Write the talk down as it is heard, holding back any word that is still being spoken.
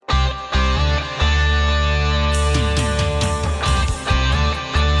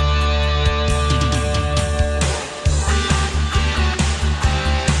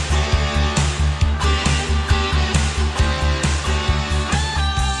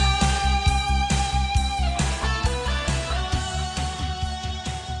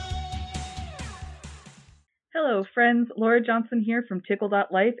Hello, friends. Laura Johnson here from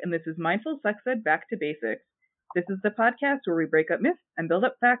Tickle.life, and this is Mindful Sex Ed Back to Basics. This is the podcast where we break up myths and build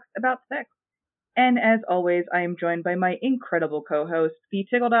up facts about sex. And as always, I am joined by my incredible co-host, the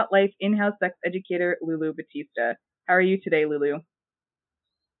Tickle.life in-house sex educator, Lulu Batista. How are you today, Lulu?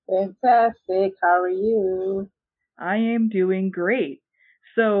 Fantastic. How are you? I am doing great.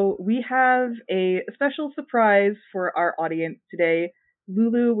 So we have a special surprise for our audience today.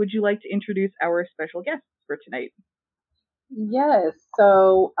 Lulu, would you like to introduce our special guests for tonight? Yes.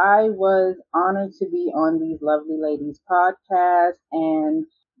 So I was honored to be on these lovely ladies' podcast, and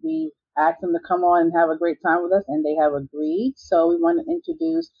we asked them to come on and have a great time with us, and they have agreed. So we want to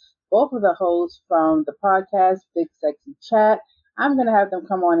introduce both of the hosts from the podcast, Big Sexy Chat. I'm going to have them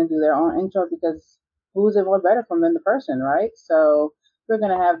come on and do their own intro because who's it more better from than the person, right? So we're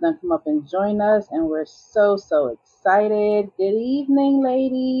going to have them come up and join us, and we're so excited. Good evening,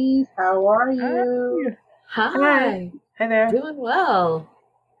 ladies. How are you? Hi. Hi there. Doing well.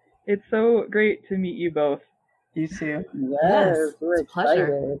 It's so great to meet you both. You too. Yes, we're it's a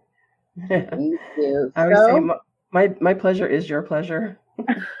pleasure. excited. Thank you. I always say my pleasure is your pleasure.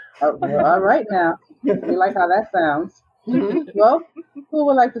 Well, all right now. We like how that sounds. Well, who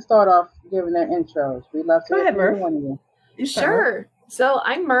would like to start off giving their intros? We'd love to hear from one of you. Sure. So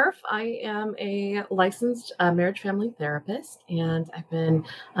I'm Merf. I am a licensed marriage family therapist, and I've been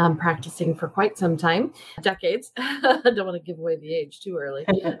practicing for quite some time, decades. I don't want to give away the age too early.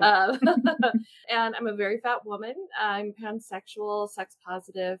 And I'm a very fat woman. I'm pansexual, sex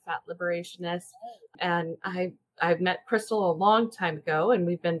positive, fat liberationist, and I've met Chrystal a long time ago, and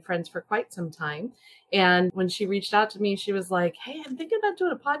we've been friends for quite some time. And when she reached out to me, she was like, "Hey, I'm thinking about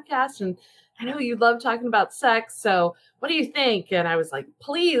doing a podcast, and I know you love talking about sex. So what do you think?" And I was like,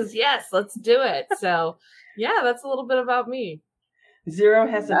 "Please, yes, let's do it." So yeah, that's a little bit about me. Zero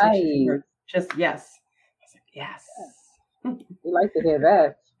hesitation. Nice. Just yes. I was like, yes. We like to hear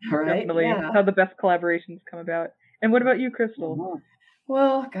that. Right? Definitely. Yeah. How the best collaborations come about. And what about you, Chrystal? Mm-hmm.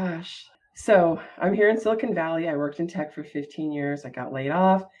 Well, gosh. So I'm here in Silicon Valley. I worked in tech for 15 years. I got laid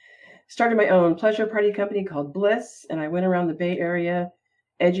off, started my own pleasure party company called Bliss, and I went around the Bay Area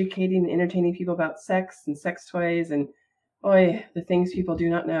educating and entertaining people about sex and sex toys and the things people do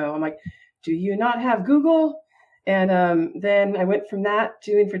not know. I'm like, do you not have Google? And then I went from that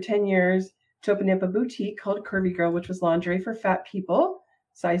doing for 10 years to opening up a boutique called Curvy Girl, which was lingerie for fat people,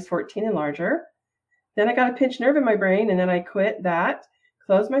 size 14 and larger. Then I got a pinched nerve in my brain, and then I quit that,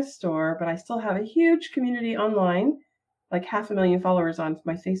 closed my store, but I still have a huge community online, like 500,000 followers on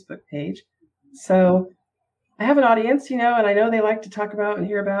my Facebook page. So I have an audience, and I know they like to talk about and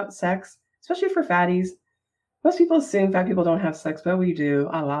hear about sex, especially for fatties. Most people assume fat people don't have sex, but we do,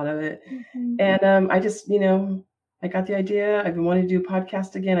 a lot of it. Mm-hmm. And I just, I got the idea. I've been wanting to do a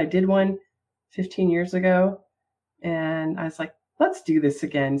podcast again. I did one 15 years ago, and I was like, let's do this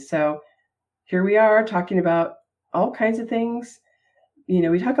again. So here we are talking about all kinds of things.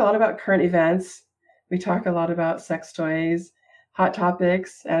 We talk a lot about current events. We talk a lot about sex toys, hot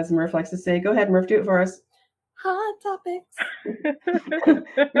topics, as Merf likes to say. Go ahead, Merf, do it for us. Hot topics.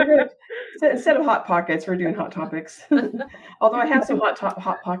 Instead of hot pockets, we're doing hot topics. Although I have some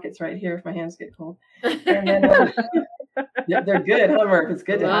hot pockets right here if my hands get cold. And then, they're good, huh, Merf? It's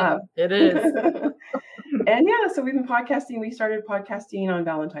good to have. It is. And so we've been podcasting. We started podcasting on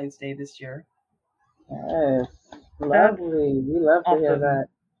Valentine's Day this year. Yes, lovely. We love to hear that.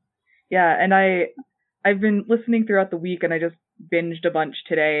 Yeah, and I've been listening throughout the week, and I just binged a bunch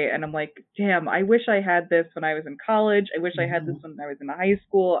today, and I'm like, damn, I wish I had this when I was in college. I wish I had this when I was in high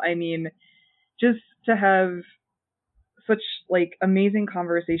school. I mean, just to have such amazing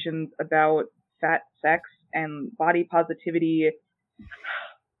conversations about fat sex and body positivity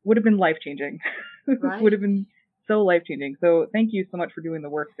would have been life-changing. Right. Would have been so life-changing. So thank you so much for doing the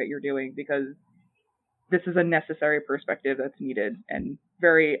work that you're doing, because this is a necessary perspective that's needed and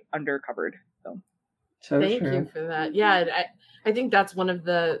very undercovered. So thank true. you for that. Yeah, I think that's one of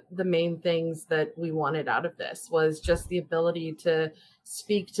the main things that we wanted out of this was just the ability to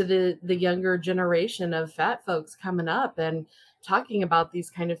speak to the younger generation of fat folks coming up and talking about these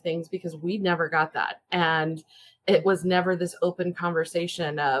kind of things, because we never got that. And it was never this open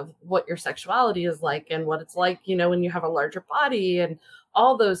conversation of what your sexuality is like and what it's like, when you have a larger body and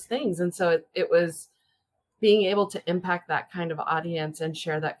all those things. And so it was being able to impact that kind of audience and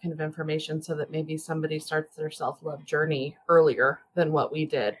share that kind of information so that maybe somebody starts their self-love journey earlier than what we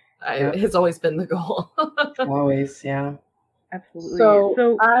did. Has always been the goal. Always, yeah. Absolutely.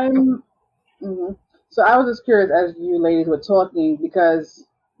 So I was just curious as you ladies were talking, because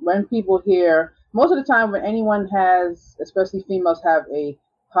when people hear, most of the time when anyone has, especially females, have a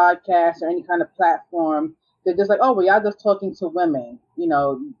podcast or any kind of platform, they're just like, oh, well, y'all just talking to women,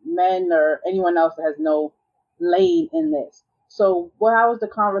 men or anyone else that has no lane in this. So, how is the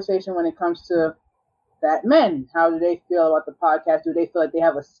conversation when it comes to fat men? How do they feel about the podcast? Do they feel like they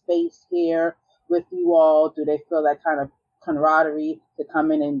have a space here with you all? Do they feel that kind of camaraderie to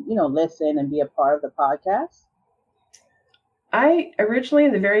come in and, listen and be a part of the podcast? I originally,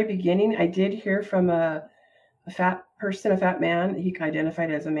 in the very beginning, I did hear from a fat person, a fat man. He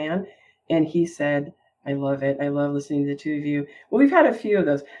identified as a man, and he said, I love it. I love listening to the two of you. Well, we've had a few of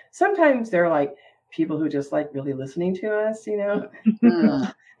those. Sometimes they're like people who just like really listening to us,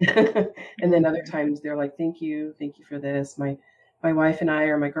 And then other times they're like, thank you for this. My wife and I,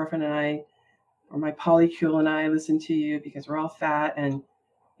 or my girlfriend and I, or my polycule and I listen to you because we're all fat. And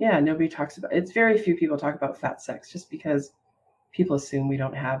yeah, nobody talks about it's very few people talk about fat sex just because people assume we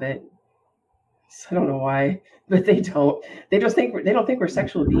don't have it. So I don't know why, but they don't. They don't think we're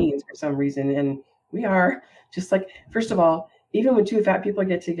sexual beings for some reason, and we are. Just like, first of all, even when two fat people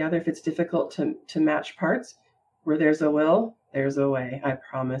get together, if it's difficult to match parts, where there's a will, there's a way. I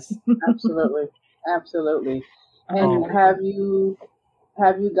promise. Absolutely. And have you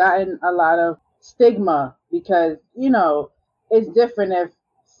gotten a lot of stigma? Because it's different if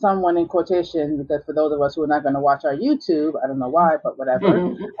someone, in quotation, because for those of us who are not going to watch our YouTube, I don't know why, but whatever,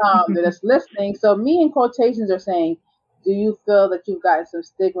 that is listening. So me in quotations are saying, do you feel that you've gotten some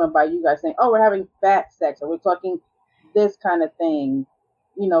stigma by you guys saying, oh, we're having fat sex, or we're talking this kind of thing,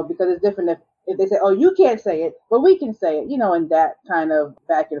 because it's different if they say, oh, you can't say it, but we can say it, and that kind of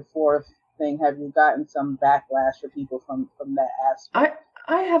back and forth thing. Have you gotten some backlash for people from that aspect?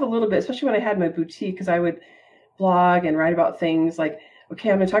 I have a little bit, especially when I had my boutique, because I would blog and write about things like, okay,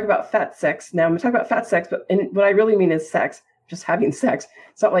 I'm going to talk about fat sex. Now I'm going to talk about fat sex, and what I really mean is sex, just having sex.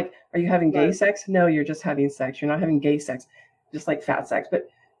 It's not like, are you having gay sex? No, you're just having sex. You're not having gay sex, just like fat sex. But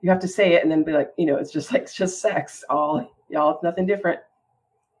you have to say it and then be like, it's just sex. All y'all, nothing different.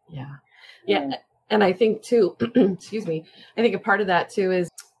 Yeah. And I think too, excuse me, I think a part of that too is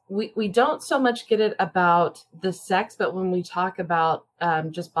we don't so much get it about the sex, but when we talk about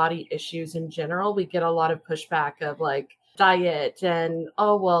just body issues in general, we get a lot of pushback of like diet and,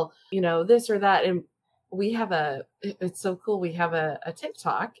 oh, well, this or that. And we have it's so cool. We have a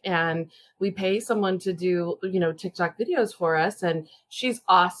TikTok, and we pay someone to do, TikTok videos for us. And she's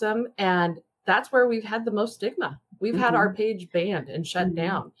awesome. And that's where we've had the most stigma. We've had our page banned and shut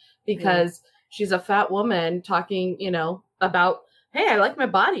down because she's a fat woman talking, about, hey, I like my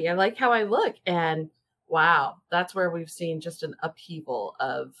body. I like how I look. And wow, that's where we've seen just an upheaval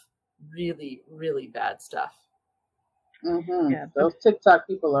of really, really bad stuff. Yeah, those TikTok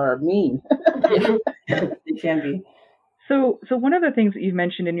people are mean. They can be. So one of the things that you've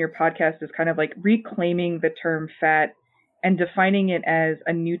mentioned in your podcast is kind of like reclaiming the term fat and defining it as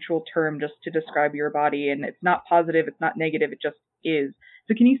a neutral term just to describe your body. And it's not positive, it's not negative, it just is.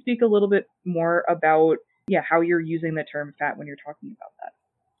 So can you speak a little bit more about how you're using the term fat when you're talking about that?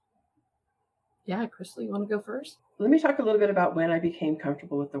 Yeah, Chrystal, you want to go first? Let me talk a little bit about when I became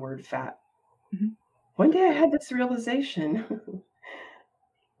comfortable with the word fat. Mm-hmm. One day I had this realization,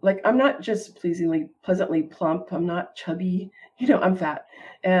 like, I'm not just pleasantly plump. I'm not chubby. I'm fat.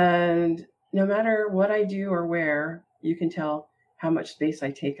 And no matter what I do or wear, you can tell how much space I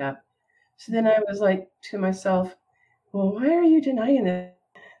take up. So then I was like to myself, well, why are you denying it?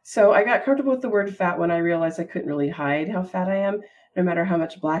 So I got comfortable with the word fat when I realized I couldn't really hide how fat I am, no matter how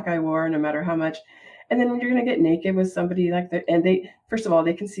much black I wore, no matter how much. And then when you're going to get naked with somebody like that, and first of all,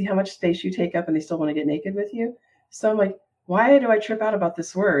 they can see how much space you take up and they still want to get naked with you. So I'm like, why do I trip out about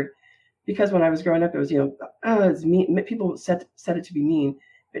this word? Because when I was growing up, it was, it's mean. People said it to be mean.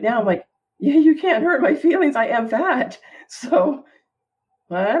 But now I'm like, yeah, you can't hurt my feelings. I am fat. So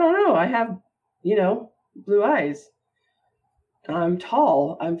I don't know. I have, blue eyes. I'm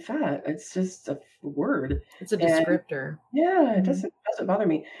tall. I'm fat. It's just a word. It's a descriptor. Yeah, it doesn't bother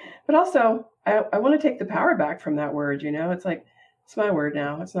me. But also, I want to take the power back from that word. It's like, it's my word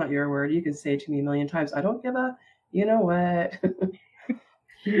now. It's not your word. You can say it to me a million times. I don't give a, you know what.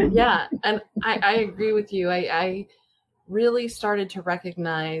 Yeah, and I agree with you. I really started to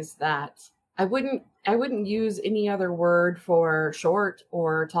recognize that I wouldn't use any other word for short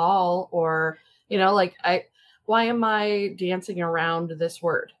or tall or, why am I dancing around this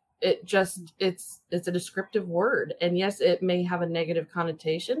word? It just, it's a descriptive word. And yes, it may have a negative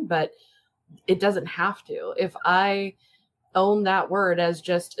connotation, but it doesn't have to. If I own that word as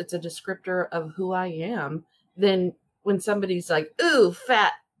just, it's a descriptor of who I am, then when somebody's like, ooh,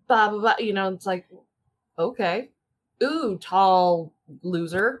 fat, blah, blah, blah, it's like, okay. Ooh, tall,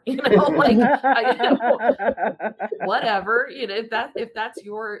 loser, like whatever, if that's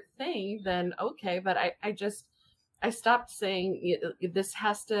your thing, then okay. But I stopped saying this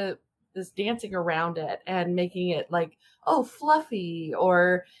dancing around it and making it like, oh, fluffy,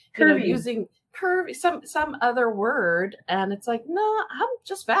 or Curvy. using curvy, some other word, and it's like, no, I'm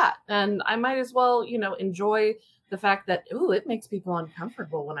just fat, and I might as well enjoy the fact that, ooh, it makes people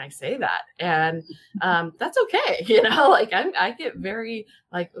uncomfortable when I say that, and that's okay. Like I get very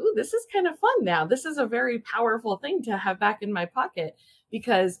like, ooh, this is kind of fun now. This is a very powerful thing to have back in my pocket,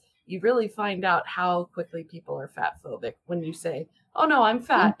 because you really find out how quickly people are fat phobic when you say, oh no, I'm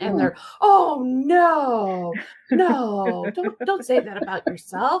fat. And they're, oh no, don't say that about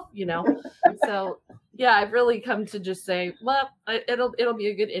yourself, So yeah, I've really come to just say, well, it'll be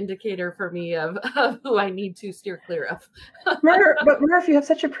a good indicator for me of who I need to steer clear of. But Merf, you have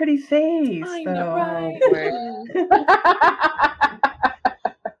such a pretty face. I know, right?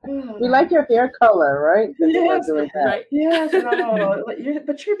 We like your hair color, right? Yes, right. Yes, no,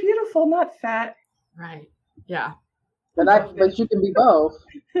 but you're beautiful, not fat. Right. Yeah. But you can be both.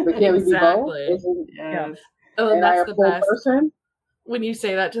 But can Exactly. we be both? Yes. Oh, and that's the best. Person? When you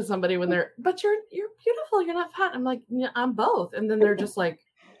say that to somebody when they're, but you're beautiful, you're not fat. I'm like, yeah, I'm both. And then they're just like,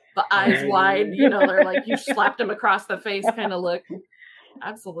 the eyes wide, they're like, you slapped them across the face kind of look.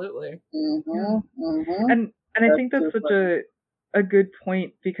 Absolutely. And I think that's such a good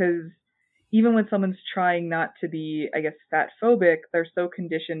point, because even when someone's trying not to be, I guess, fat phobic, they're so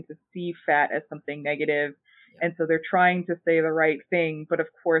conditioned to see fat as something negative. Yeah. And so they're trying to say the right thing. But of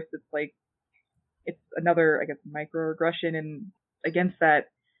course, it's like, it's another, I guess, microaggression and against that.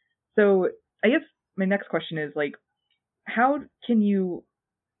 So I guess my next question is like, how can you,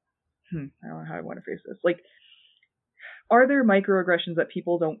 I don't know how I want to phrase this. Like, are there microaggressions that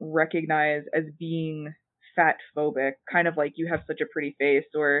people don't recognize as being fat phobic? Kind of like, you have such a pretty face,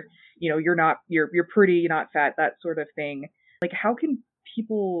 or, you're pretty, you're not fat, that sort of thing. Like, how can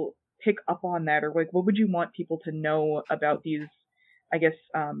people pick up on that? Or like, what would you want people to know about these, I guess,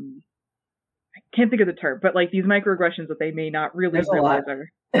 I can't think of the term, but like these microaggressions that they may not really realize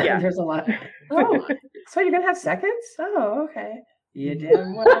are. Yeah. There's a lot. Oh, so you're going to have seconds? Oh, okay. You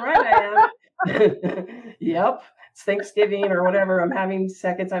damn well right I am. Yep. It's Thanksgiving or whatever. I'm having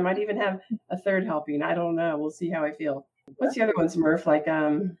seconds. I might even have a third helping. I don't know. We'll see how I feel. What's the other ones, Merf? Like,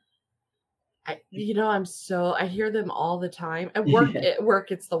 I hear them all the time. At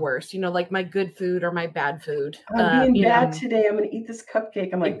work, it's the worst. Like my good food or my bad food. I'm being bad today. I'm going to eat this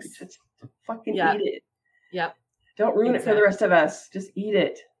cupcake. I'm like, just fucking eat it. Yep. Don't ruin it for the rest of us. Just eat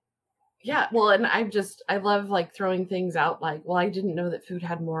it. Yeah. Well, and I love like throwing things out like, well, I didn't know that food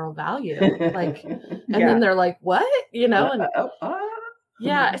had moral value. Like, and then they're like, what? Yeah.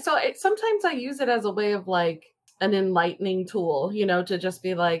 So sometimes I use it as a way of like an enlightening tool, to just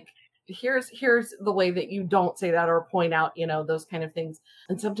be like, here's the way that you don't say that, or point out, those kind of things.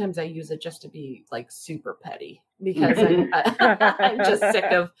 And sometimes I use it just to be like super petty, because I'm just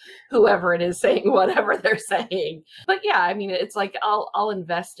sick of whoever it is saying whatever they're saying. But yeah, I mean, it's like I'll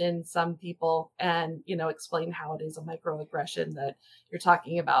invest in some people and, explain how it is a microaggression that you're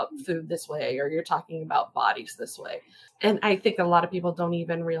talking about food this way, or you're talking about bodies this way. And I think a lot of people don't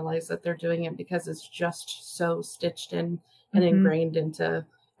even realize that they're doing it, because it's just so stitched in and ingrained into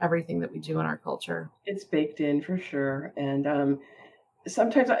everything that we do in our culture. It's baked in for sure. And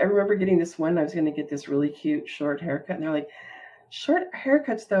sometimes I remember getting this one, I was going to get this really cute short haircut, and they're like, short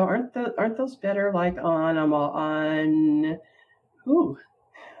haircuts though, aren't those better like on who?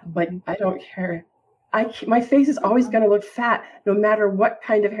 Like, I don't care. My face is always going to look fat no matter what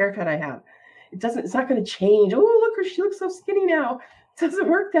kind of haircut I have. It's not going to change. Oh, look, she looks so skinny now. It doesn't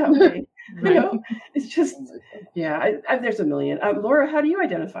work that way. Right. It's just, there's a million. Laura, how do you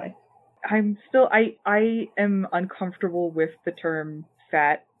identify? I am uncomfortable with the term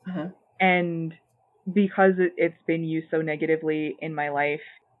fat, and because it's been used so negatively in my life.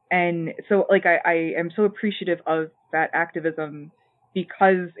 And so like, I am so appreciative of fat activism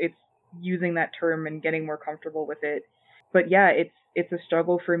because it's using that term and getting more comfortable with it. But yeah, it's a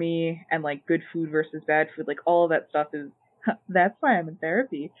struggle for me, and like good food versus bad food, like all of that stuff is, that's why I'm in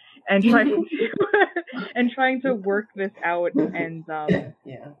therapy, and trying to work this out and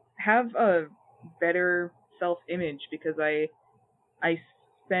have a better self-image, because I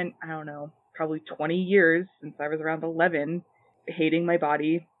spent, I don't know, probably 20 years since I was around 11 hating my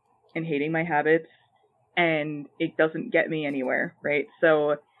body and hating my habits, and it doesn't get me anywhere, right?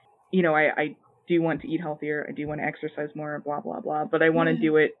 So, I do want to eat healthier, I do want to exercise more, blah, blah, blah, but I want to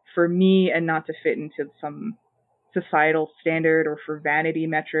do it for me and not to fit into some societal standard or for vanity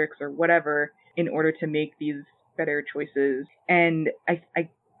metrics or whatever, in order to make these better choices. And I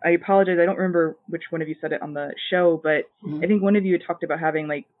apologize, I don't remember which one of you said it on the show, but I think one of you talked about having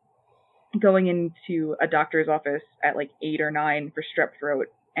like going into a doctor's office at like 8 or 9 for strep throat,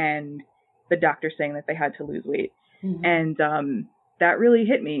 and the doctor saying that they had to lose weight. And that really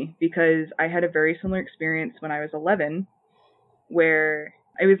hit me because I had a very similar experience when I was 11, where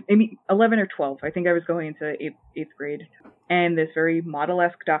I was 11 or 12. I think I was going into eighth grade. And this very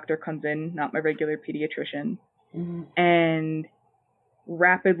model-esque doctor comes in, not my regular pediatrician, and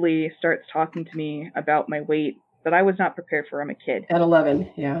rapidly starts talking to me about my weight that I was not prepared for. I'm a kid. At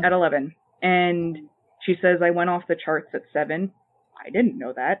 11, yeah. At 11. And she says I went off the charts at 7. I didn't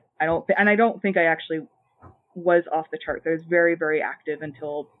know that. I don't think I actually was off the charts. I was very, very active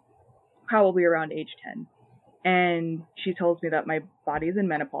until probably around age 10. And she tells me that my body is in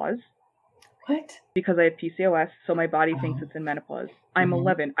menopause. What? Because I have PCOS, so my body thinks it's in menopause. I'm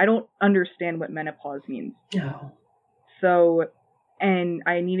 11. I don't understand what menopause means. No. So, and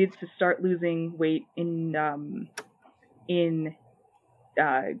I needed to start losing weight in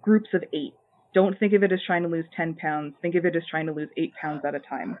groups of 8. Don't think of it as trying to lose 10 pounds. Think of it as trying to lose 8 pounds at a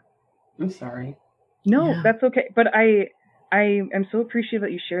time. I'm sorry. No, that's okay. But I am so appreciative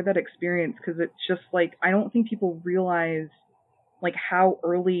that you shared that experience, because it's just like, I don't think people realize like how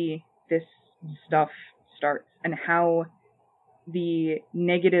early this stuff starts and how the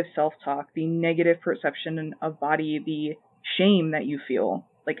negative self-talk, the negative perception of body, the shame that you feel,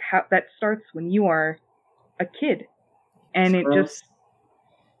 like how that starts when you are a kid. And it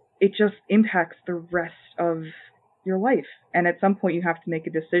just impacts the rest of your life. And at some point you have to make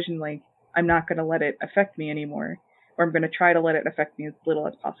a decision like, I'm not going to let it affect me anymore, or I'm going to try to let it affect me as little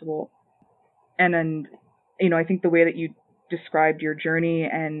as possible. And then, you know, I think the way that you described your journey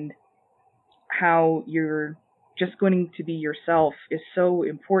and how you're just going to be yourself is so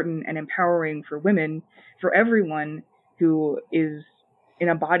important and empowering for women, for everyone who is in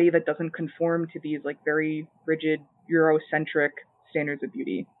a body that doesn't conform to these like very rigid Eurocentric standards of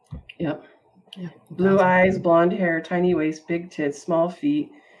beauty. Yep. Yeah. Blue eyes, blonde hair, tiny waist, big tits, small feet,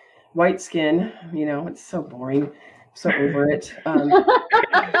 white skin. You know, it's so boring. I'm so over it. I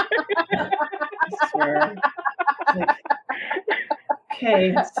swear. Like,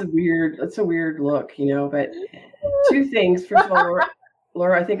 okay, it's a weird look, you know, but 2 things. First of all,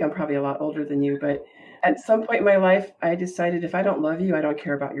 Laura, I think I'm probably a lot older than you, but at some point in my life, I decided if I don't love you, I don't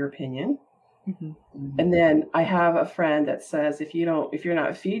care about your opinion. And then I have a friend that says, if you're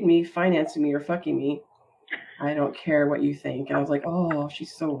not feeding me, financing me, or fucking me, I don't care what you think. And I was like, oh,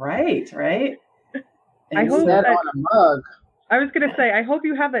 she's so right? And I hope that on a mug. I was gonna say, I hope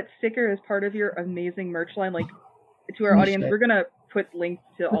you have that sticker as part of your amazing merch line. Like, to our audience, we're gonna put links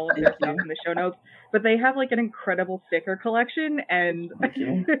to all of their stuff in the show notes. But they have like an incredible sticker collection, and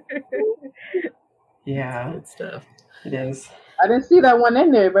yeah, good stuff. It is. I didn't see that one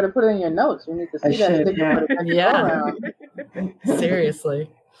in there. You better put it in your notes. We need to see that sticker. Yeah.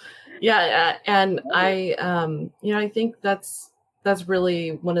 Seriously. Yeah. And I think that's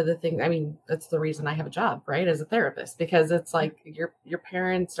really one of the things. I mean, that's the reason I have a job, right? As a therapist, because it's like your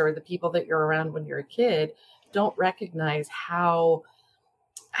parents or the people that you're around when you're a kid don't recognize how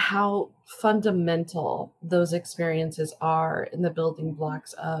fundamental those experiences are in the building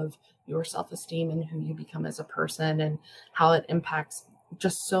blocks of your self-esteem and who you become as a person, and how it impacts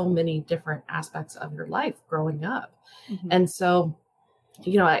just so many different aspects of your life growing up. And so,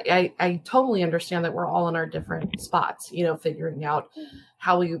 you know, I totally understand that we're all in our different spots, you know, figuring out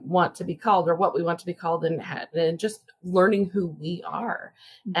how we want to be called or what we want to be called, and just learning who we are.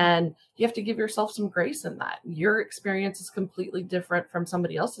 And you have to give yourself some grace in that. Your experience is completely different from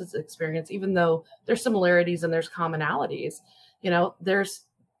somebody else's experience, even though there's similarities and there's commonalities. You know, there's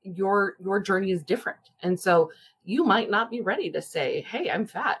your journey is different. And so you might not be ready to say, hey, I'm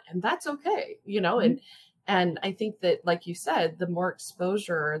fat, and that's okay, you know. And I think that, like you said, the more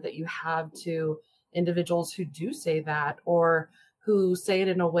exposure that you have to individuals who do say that, or who say it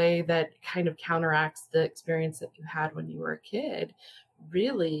in a way that kind of counteracts the experience that you had when you were a kid,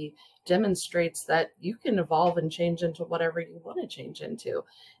 really demonstrates that you can evolve and change into whatever you want to change into.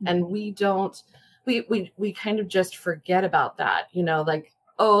 And we kind of just forget about that, you know, like,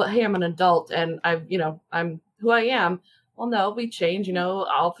 oh, hey, I'm an adult and I'm who I am. Well, no, we change, you know,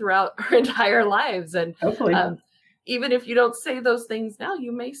 all throughout our entire lives. And hopefully, even if you don't say those things now,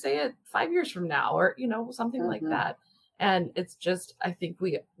 you may say it 5 years from now, or, you know, something like that. And it's just, I think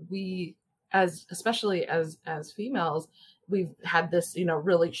we especially as females, we've had this, you know,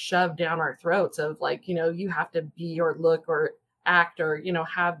 really shoved down our throats of like, you know, you have to be or look or act or, you know,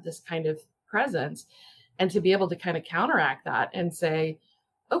 have this kind of presence. And to be able to kind of counteract that and say,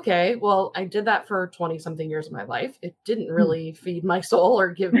 okay, well, I did that for 20 something years of my life. It didn't really feed my soul or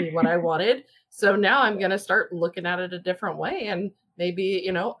give me what I wanted. So now I'm going to start looking at it a different way, and maybe,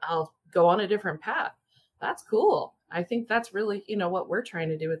 I'll go on a different path. That's cool. I think that's really, what we're trying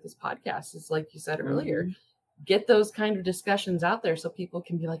to do with this podcast is, like you said earlier, get those kind of discussions out there so people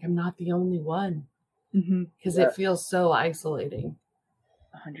can be like, I'm not the only one. Because it feels so isolating.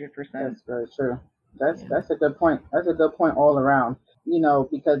 100%. That's very true. That's a good point. That's a good point all around.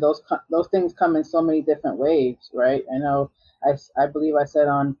 Because those things come in so many different waves, right? I know. I believe I said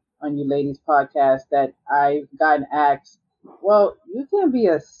on you ladies' podcast that I've gotten asked, well, you can't be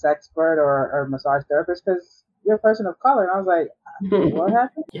a sexpert or massage therapist because you're a person of color. And I was like, what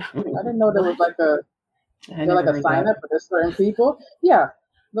happened? Yeah. I didn't know there was like a sign up for this certain people. Yeah.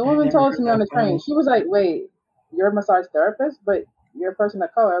 The woman told me on the train, she was like, wait, you're a massage therapist, but you're a person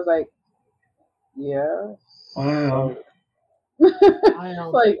of color. I was like, yeah. Wow.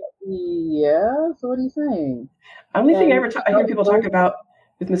 Like, yeah. So what are you saying? Only thing I hear people talk about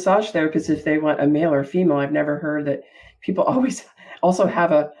with massage therapists if they want a male or female. I've never heard that people always also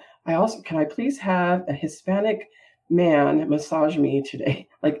have can I please have a Hispanic man massage me today?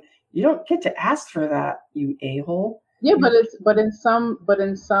 Like, you don't get to ask for that, you a-hole. Yeah, but in some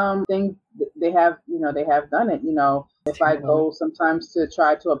things they have done it. If I go sometimes to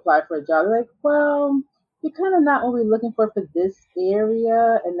try to apply for a job, they're like, well, you're kind of not what we're looking for this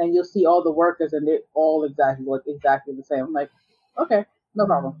area, and then you'll see all the workers and they're all exactly the same. I'm like, okay, no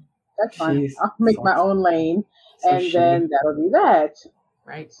problem, that's fine. I'll make my own lane, and then that'll be that.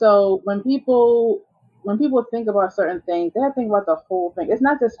 Right. So when people think about certain things, they have to think about the whole thing. It's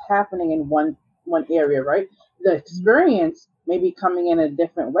not just happening in one area, right? The experience may be coming in a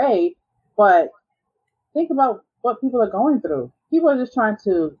different way, but think about what people are going through. People are just trying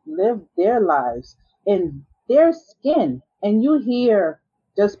to live their lives in their skin, and you hear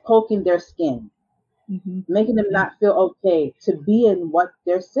just poking their skin, making them not feel okay to be in what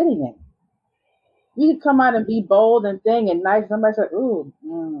they're sitting in. You can come out and be bold and thing and nice. Somebody's like, ooh,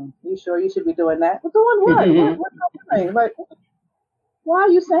 you sure you should be doing that? But doing what? What are you doing? Like, why are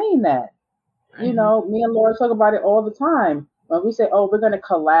you saying that? Me and Laura talk about it all the time. When we say, oh, we're going to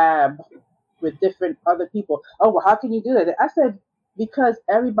collab with different other people. Oh, well, how can you do that? I said, because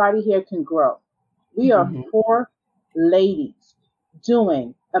everybody here can grow. We are 4 ladies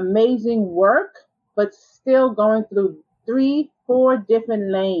doing amazing work, but still going through 3-4 different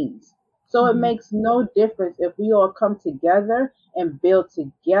lanes. So it makes no difference if we all come together and build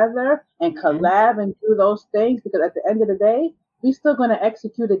together and collab and do those things, because at the end of the day, we're still going to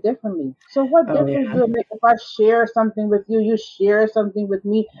execute it differently. So what difference will it make if I share something with you, you share something with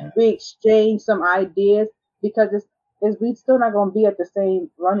me, we exchange some ideas, because we still not going to be at the same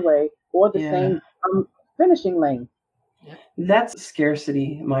runway or the same finishing lane. That's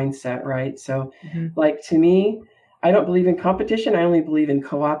scarcity mindset, right? So like, to me, I don't believe in competition. I only believe in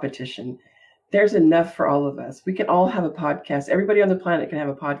co-opetition. There's enough for all of us. We can all have a podcast. Everybody on the planet can have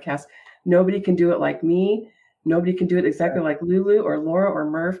a podcast. Nobody can do it like me. Nobody can do it exactly like Lulu or Laura or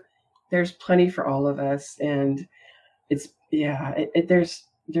Merf. There's plenty for all of us. And it's, there's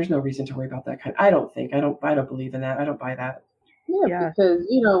no reason to worry about that kind. I don't believe in that. I don't buy that. Yeah. Because,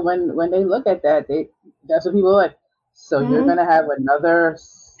 when they look at that, that's what people are like, so you're going to have another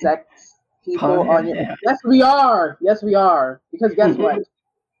sex people on your... Yes, we are. Because guess what?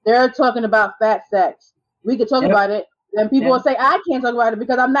 They're talking about fat sex. We could talk about it. Then people will say, I can't talk about it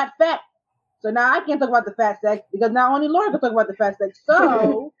because I'm not fat. So now I can't talk about the fat sex because now only Laura can talk about the fat sex.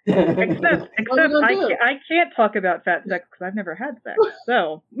 So except I can't talk about fat sex because I've never had sex.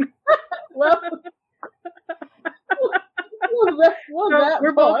 So well,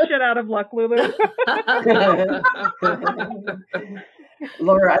 we're both shit out of luck, Lulu.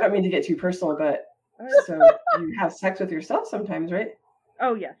 Laura, I don't mean to get too personal, but so you have sex with yourself sometimes, right?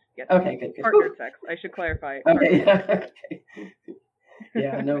 Oh yes. Okay, good. Partnered sex. I should clarify. Okay.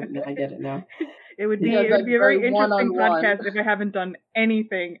 Yeah, no, I get it now. It would be a very interesting podcast if I haven't done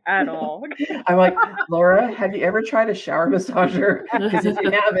anything at all. I'm like, Laura, have you ever tried a shower massager? Because if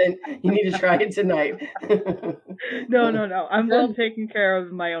you haven't, you need to try it tonight. No. I'm well taken care of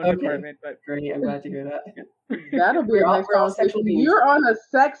in my own department. But great, I'm glad to hear that. That'll be a next conversation. You're on a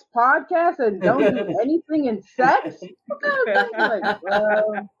sex podcast and don't do anything in sex?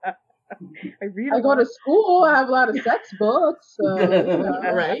 I go to school. I have a lot of sex books. So,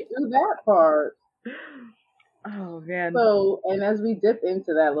 right. Do that part. Oh, man. So, and as we dip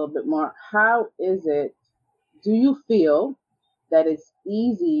into that a little bit more, how is it, do you feel that it's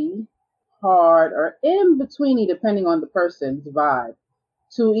easy, hard, or in betweeny, depending on the person's vibe,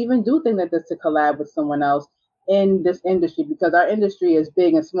 to even do things like this, to collab with someone else in this industry, because our industry is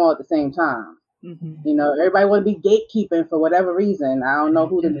big and small at the same time. You know, everybody want to be gatekeeping for whatever reason. I don't know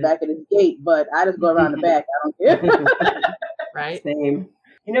who's in the back of this gate, but I just go around the back. I don't care. Right. Same.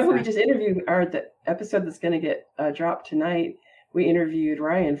 You know who we just interviewed, or the episode that's going to get dropped tonight, we interviewed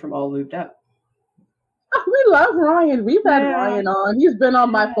Ryan from All Lubed Up. We love Ryan. We've had Ryan on. He's been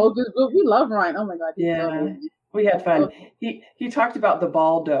on my focus group. We love Ryan. Oh my God. Yeah. We had fun. He talked about the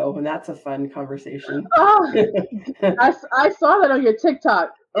Baldo, and that's a fun conversation. Oh, I saw that on your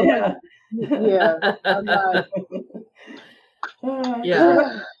TikTok. Oh yeah. Yeah.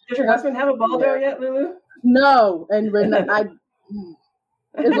 Does your husband have a Baldo yet, Lulu? No, and it's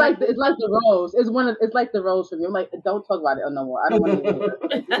like the rose. It's like the rose for me. I'm like, don't talk about it no more. I don't want to hear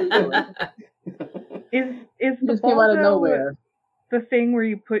it. Is the just came out of nowhere. The thing where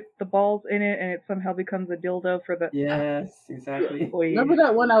you put the balls in it and it somehow becomes a dildo for the... Yes, exactly. Remember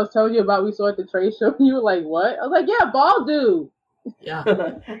that one I was telling you about we saw at the trade show? You were like, what? I was like, yeah, ball dude. Yeah.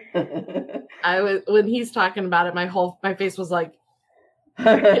 When he's talking about it, my face was like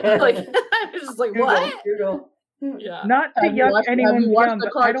I was just like, what? Google. Yeah. Not to yuck anyone's yum,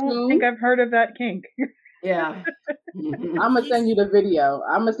 but I don't think I've heard of that kink. Yeah. I'm gonna send you the video.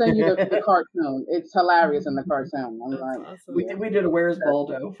 I'm gonna send you the cartoon. It's hilarious in the cartoon. I'm like, awesome. We did a Where's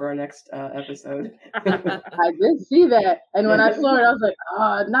Baldo for our next episode. I did see that, and when I saw it, I was like,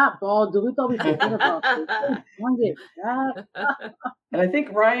 not Baldo. We thought we forgot about this. And I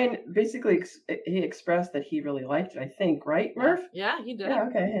think Ryan basically he expressed that he really liked it. I think, right, Merf? Yeah, he did. Yeah,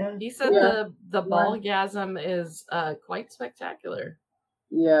 okay, yeah. He said the ballgasm is quite spectacular.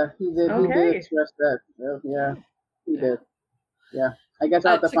 Yeah, he did. Okay. He did express that. Yeah, he did. Yeah, I guess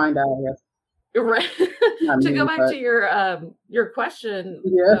I'll have to find out. I guess. Right. To go back to your question,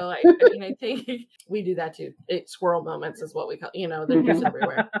 I think we do that too. Squirrel moments is what we call. They're just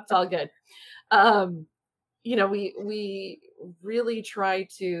everywhere. It's all good. We really try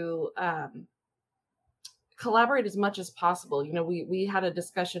to collaborate as much as possible. We had a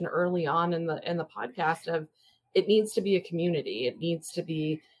discussion early on in the podcast of it needs to be a community. It needs to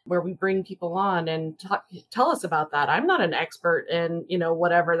be where we bring people on and tell us about that. I'm not an expert in,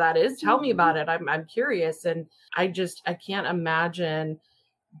 whatever that is. Tell me about it. I'm curious. And I can't imagine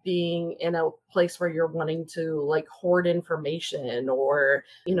being in a place where you're wanting to like hoard information or,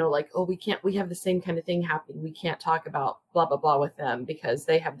 we have the same kind of thing happening. We can't talk about blah, blah, blah with them because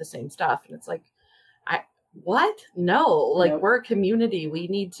they have the same stuff. And it's like, what? No, we're a community. We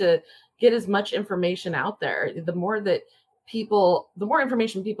need to get as much information out there. The more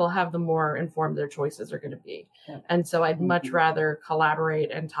information people have, the more informed their choices are going to be. Yeah. And so I'd much rather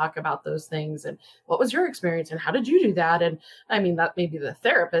collaborate and talk about those things. And what was your experience and how did you do that? And I mean, that may be the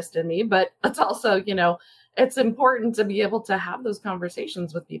therapist in me, but it's also, it's important to be able to have those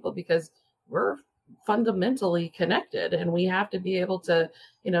conversations with people because we're fundamentally connected and we have to be able to,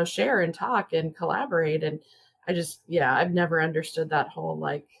 share and talk and collaborate. And I've never understood that whole,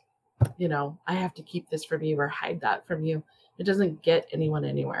 I have to keep this from you or hide that from you. It doesn't get anyone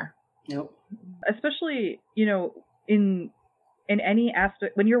anywhere. Nope. Especially, in any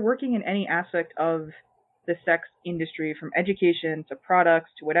aspect, when you're working in any aspect of the sex industry, from education to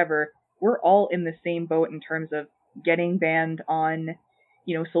products to whatever, we're all in the same boat in terms of getting banned on,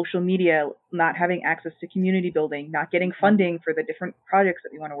 social media, not having access to community building, not getting funding for the different projects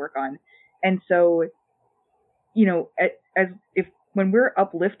that we want to work on. And so, when we're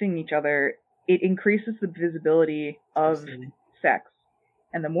uplifting each other, it increases the visibility of sex.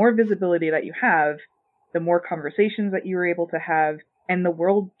 And the more visibility that you have, the more conversations that you're able to have, and the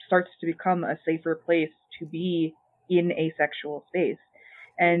world starts to become a safer place to be in a sexual space.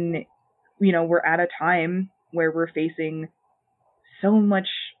 And, we're at a time where we're facing so much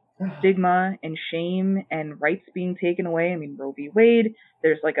stigma and shame and rights being taken away. I mean, Roe v. Wade,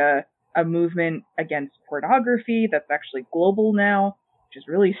 there's a movement against pornography that's actually global now, which is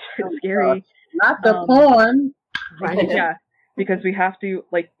really scary. Not the porn. Right, yeah, because we have to,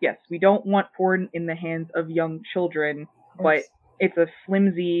 yes, we don't want porn in the hands of young children, but it's a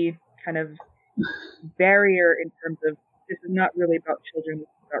flimsy kind of barrier in terms of this is not really about children, this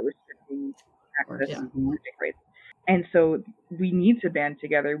is about restricting access to music rights. And so we need to band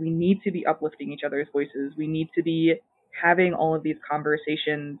together. We need to be uplifting each other's voices. We need to be having all of these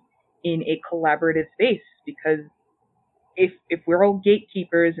conversations in a collaborative space, because if we're all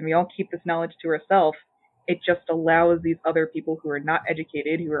gatekeepers and we all keep this knowledge to ourselves, it just allows these other people who are not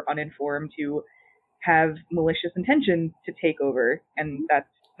educated, who are uninformed, to have malicious intentions to take over. And that's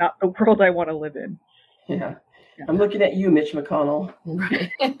not the world I want to live in. Yeah. I'm looking at you, Mitch McConnell.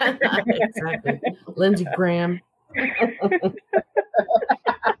 Right. Exactly. Lindsey Graham.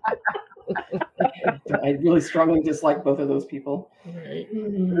 I really strongly dislike both of those people. Right.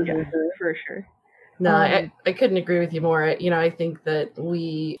 Yeah, for sure. No, I couldn't agree with you more. I think that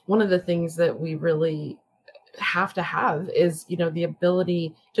one of the things that we really have to have is, the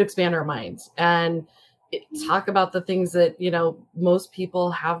ability to expand our minds and talk about the things that, most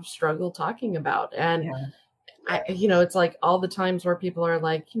people have struggled talking about. And it's like all the times where people are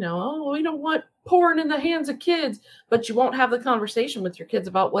like, oh, we don't want porn in the hands of kids, but you won't have the conversation with your kids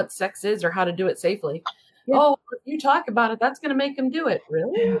about what sex is or how to do it safely. Yeah. Oh, if you talk about it, that's going to make them do it.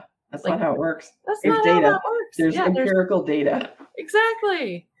 Really? Yeah, that's not how it works. That's not how that works. There's empirical data.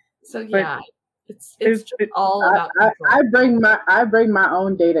 Exactly. So yeah, it's it's all about I bring my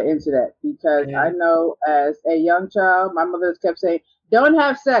own data into that because I know as a young child, my mother kept saying, "Don't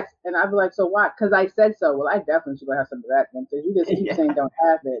have sex," and I'd be like, "So why?" Because I said so. Well, I definitely should go have some of that then, because you just keep saying don't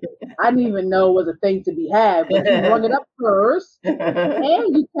have it. I didn't even know it was a thing to be had, but you brought it up first,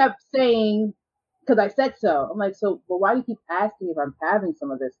 and you kept saying, because I said so. I'm like, so, well, why do you keep asking if I'm having some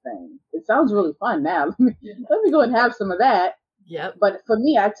of this thing? It sounds really fun now. Let me go and have some of that. Yep. But for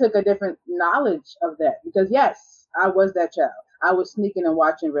me, I took a different knowledge of that because, yes, I was that child. I was sneaking and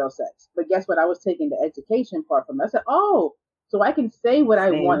watching real sex. But guess what? I was taking the education part from it. I said, oh, so I can say what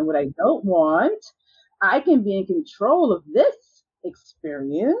I want and what I don't want. I can be in control of this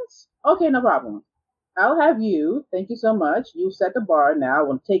experience. Okay, no problem. I'll have you. Thank you so much. You set the bar now. I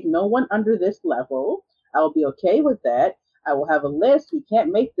will take no one under this level. I will be okay with that. I will have a list. We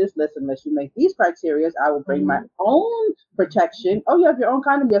can't make this list unless you make these criteria. I will bring my own protection. Oh, you have your own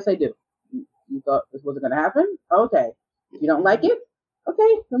condom? Yes, I do. You thought this wasn't going to happen? Okay. If you don't like it,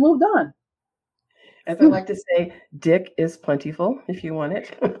 okay, we moved on. As I like to say, dick is plentiful if you want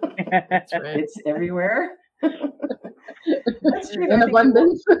it. That's right. It's everywhere. That's true. In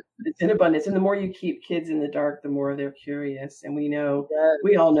abundance. It's in abundance. And the more you keep kids in the dark, the more they're curious. And we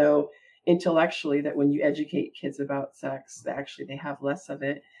all know intellectually that when you educate kids about sex, actually they have less of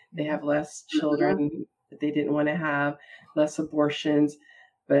it. They have less children that they didn't want to have, less abortions.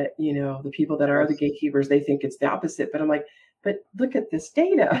 But, the people that are the gatekeepers, they think it's the opposite. But I'm like, but look at this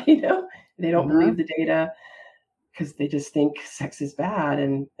data, they don't believe the data because they just think sex is bad.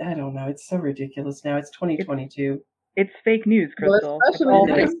 And I don't know. It's so ridiculous now. It's 2022. It's fake news, Chrystal. It's all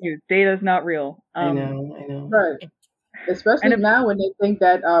fake news. Data's not real. I know. Right. Especially now when they think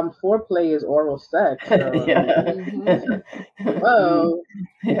that foreplay is oral sex. So. Whoa.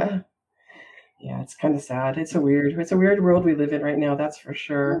 Yeah. Yeah, it's kind of sad. It's a weird world we live in right now. That's for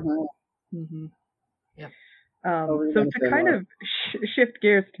sure. Yeah. So to kind of shift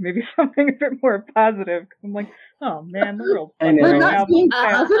gears to maybe something a bit more positive, because I'm like, oh man, the world's We're not being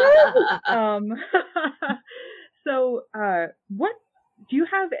positive. So, what do you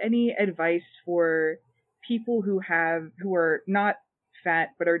have any advice for people who are not fat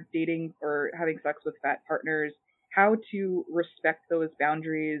but are dating or having sex with fat partners? How to respect those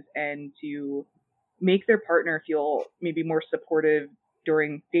boundaries and to make their partner feel maybe more supportive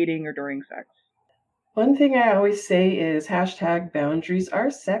during dating or during sex? One thing I always say is #boundaries are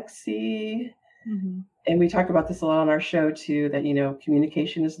sexy. And we talk about this a lot on our show too, that,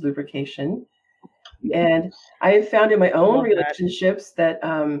 communication is lubrication. And I have found in my own relationships that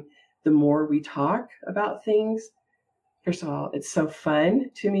the more we talk about things, first of all, it's so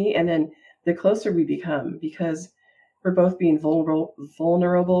fun to me. And then the closer we become because we're both being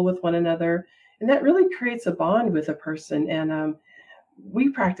vulnerable with one another. And that really creates a bond with a person. And we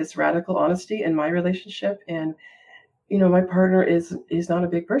practice radical honesty in my relationship. And, my partner is not a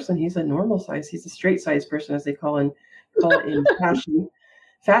big person. He's a normal size. He's a straight size person, as they call it in fashion.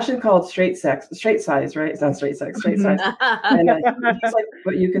 Fashion called straight size, right? It's not straight sex, straight size. And he's like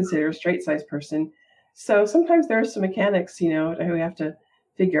what you consider a straight size person. So sometimes there are some mechanics, that we have to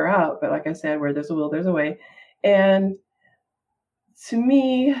figure out. But like I said, where there's a will, there's a way. And to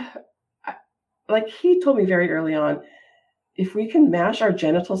me, like he told me very early on, if we can mash our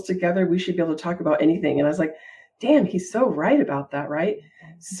genitals together, we should be able to talk about anything. And I was like, damn, he's so right about that, right?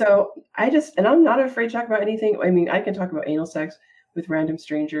 So and I'm not afraid to talk about anything. I mean, I can talk about anal sex with random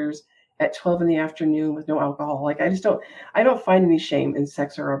strangers at 12 in the afternoon with no alcohol. Like I don't find any shame in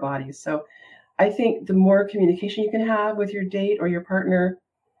sex or our bodies. So I think the more communication you can have with your date or your partner,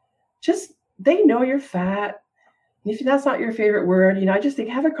 just they know you're fat. And if that's not your favorite word, I just think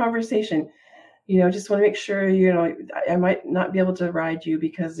have a conversation. Just want to make sure, I might not be able to ride you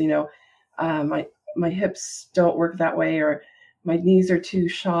because, my hips don't work that way or my knees are too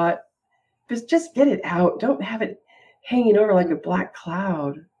short. Just get it out. Don't have it hanging over like a black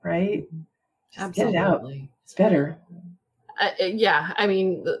cloud, right? Just Absolutely. Get it out. It's better. Yeah, I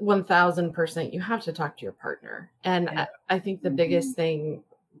mean, 1000%. You have to talk to your partner. And I think the biggest thing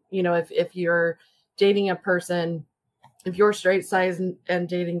if you're dating a person, if you're straight size and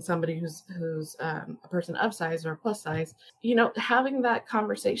dating somebody who's a person of size or plus size, having that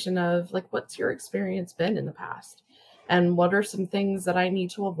conversation of like, what's your experience been in the past? And what are some things that I need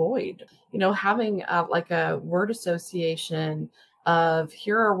to avoid? Having like a word association of,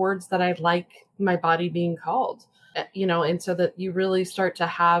 here are words that I like my body being called, and so that you really start to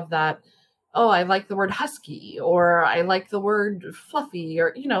have that, oh, I like the word husky, or I like the word fluffy,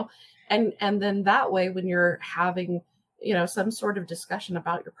 or, and then that way, when you're having, some sort of discussion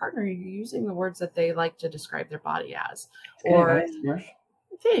about your partner, you're using the words that they like to describe their body as, or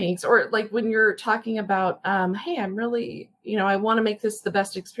things, or like when you're talking about, hey, I'm really, I want to make this the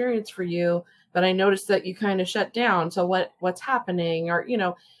best experience for you, but I noticed that you kind of shut down. So what's happening? Or,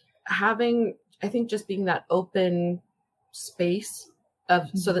 having, I think, just being that open space of,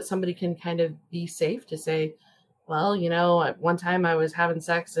 so that somebody can kind of be safe to say, well, at one time I was having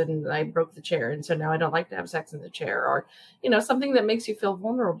sex and I broke the chair, and so now I don't like to have sex in the chair, or, something that makes you feel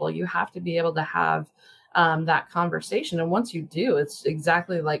vulnerable. You have to be able to have that conversation. And once you do, it's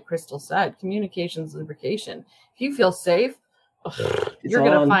exactly like Chrystal said, communication's lubrication. If you feel safe, you're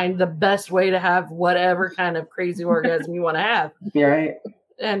going to find the best way to have whatever kind of crazy orgasm you want to have. Yeah, right.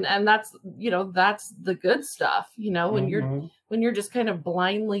 And that's, that's the good stuff, when you're just kind of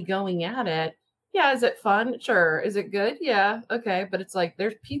blindly going at it. Yeah. Is it fun? Sure. Is it good? Yeah. Okay. But it's like,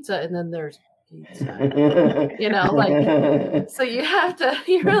 there's pizza and then there's pizza, like, so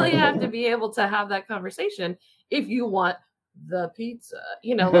you really have to be able to have that conversation if you want the pizza,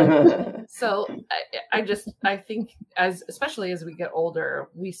 so I think especially as we get older,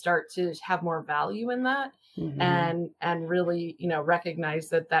 we start to have more value in that, and really, recognize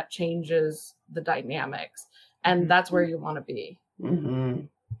that changes the dynamics, and that's where you want to be.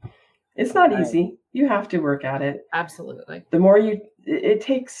 It's not easy. You have to work at it. Absolutely. The more it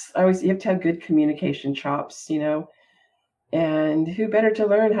takes, you have to have good communication chops, and who better to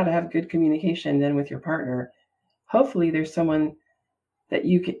learn how to have good communication than with your partner? Hopefully there's someone that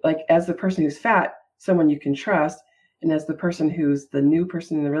you can, like, as the person who's fat, someone you can trust. And as the person who's the new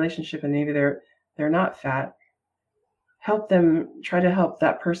person in the relationship, and maybe they're not fat, try to help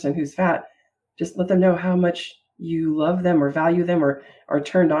that person who's fat. Just let them know how much you love them or value them or are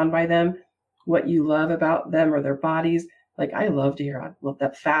turned on by them, what you love about them or their bodies. Like, I love to hear, I love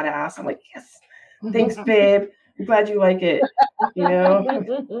that fat ass. I'm like, yes, thanks, babe. I'm glad you like it.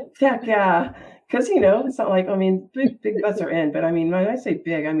 Heck yeah. Because, it's not like, big butts are in, but when I say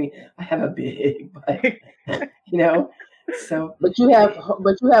big, I have a big butt, so. But you have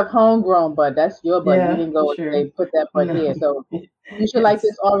homegrown butt. That's your butt. Yeah, you didn't go sure. and say, put that butt here. So you should like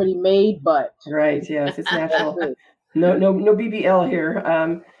this already made butt. Right. Yes. It's natural. No BBL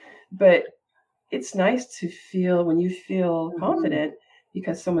here. But it's nice to feel, when you feel confident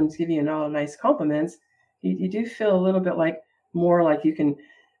because someone's giving you all nice compliments, you do feel a little bit more like you can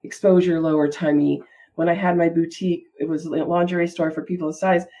expose your lower tummy. When I had my boutique, it was a lingerie store for people of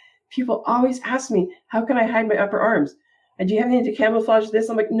size. People always ask me, how can I hide my upper arms? And do you have anything to camouflage this?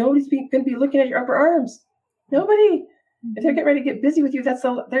 I'm like, nobody's going to be looking at your upper arms. Nobody. If they're getting ready to get busy with you,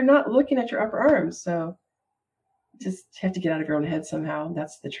 they're not looking at your upper arms. So just have to get out of your own head somehow.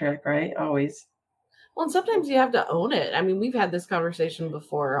 That's the trick, right? Always. Well, and sometimes you have to own it. We've had this conversation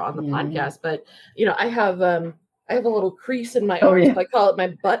before on the podcast, but I have a little crease in my arm. So I call it my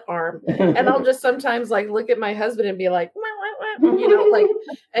butt arm. And I'll just sometimes look at my husband and be like,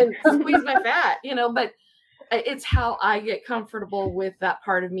 and squeeze my fat, but it's how I get comfortable with that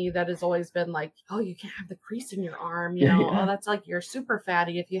part of me that has always been like, oh, you can't have the crease in your arm, oh, that's like you're super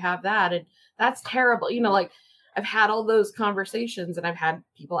fatty if you have that. And that's terrible. I've had all those conversations and I've had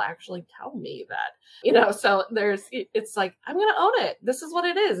people actually tell me that, so it's like, I'm going to own it. This is what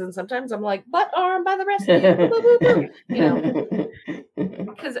it is. And sometimes I'm like, butt arm by the rest of you,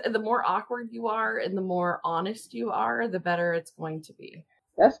 because the more awkward you are and the more honest you are, the better it's going to be.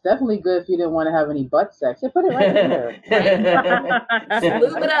 That's definitely good if you didn't want to have any butt sex. You put it right there. Right?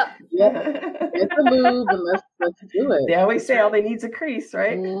 Lube it up. Yeah. Get the lube and let's do it. They always say all they need is a crease,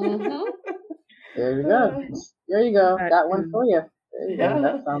 right? There you go. There you go. Got one for you. There you go.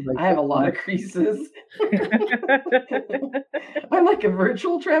 That sounds like I have a lot of creases. I'm like a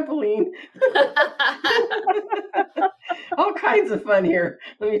virtual trampoline. All kinds of fun here.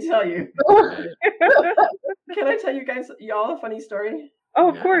 Let me tell you. Can I tell you guys, y'all, a funny story? Oh,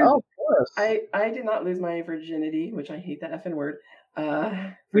 of course. Oh, of course. I did not lose my virginity, which I hate that effing word.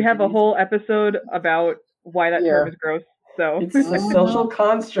 We have a whole episode about why that term is gross. So it's a social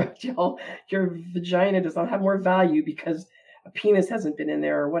construct, y'all. Your vagina does not have more value because a penis hasn't been in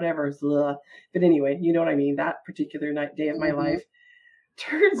there or whatever. But anyway, you know what I mean. That particular day of my life,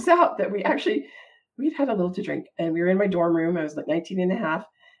 turns out that we'd had a little to drink, and we were in my dorm room. I was like 19 and a half.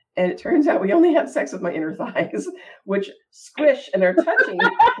 And it turns out we only had sex with my inner thighs, which squish and are touching.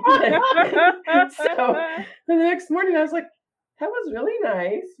 So the next morning I was like, that was really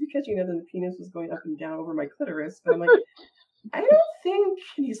nice, because, then the penis was going up and down over my clitoris. But I'm like, I don't think.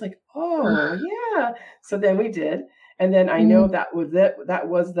 And he's like, oh, yeah. So then we did. And then I know that was it. That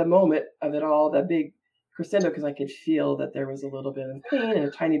was the moment of it all, the big crescendo, because I could feel that there was a little bit of pain and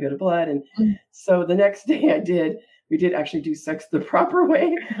a tiny bit of blood. And so the next day we did actually do sex the proper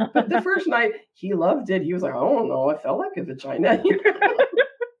way. But the first night, he loved it. He was like, I don't know, I felt like a vagina.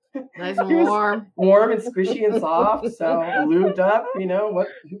 Nice and warm. Warm and squishy and soft. So lubed up,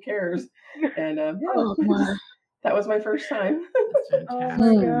 who cares? And that was my first time. Oh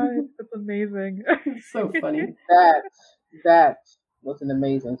my God, that's amazing. It's so funny. That was an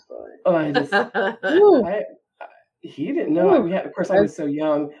amazing story. Oh, he didn't know. Of course, I was so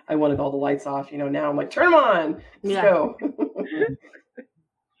young. I wanted all the lights off. Now I'm like, turn them on. Let's go.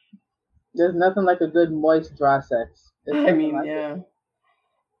 There's nothing like a good moist dry sex. Yeah.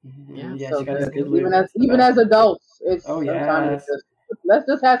 Yeah, so she got us good even as adults, it's yes. Let's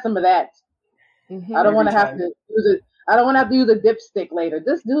just have some of that. Mm-hmm. I don't want to have to use it. I don't want to have to use a dipstick later.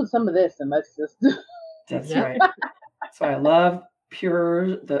 Just do some of this and let's just do. That's right. So I love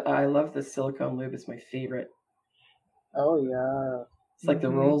I love the silicone lube. It's my favorite. Oh yeah. It's like the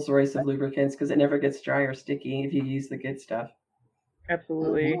Rolls Royce of lubricants, because it never gets dry or sticky if you use the good stuff.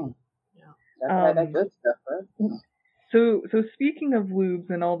 Absolutely. Yeah. That good stuff, right? So speaking of lubes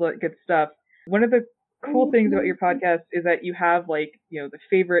and all that good stuff, one of the cool things about your podcast is that you have the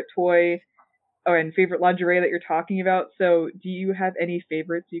favorite toy and favorite lingerie that you're talking about. So do you have any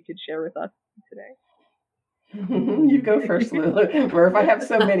favorites you could share with us today? You go first, Lulu. Merf, I have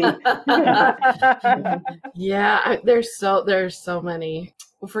so many. Yeah, there's so many.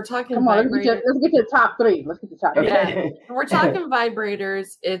 If we're talking vibrators, let's get to the top three. Let's get to the top. Yeah, if we're talking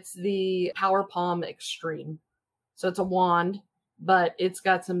vibrators. It's the Power Palm Extreme. So it's a wand, but it's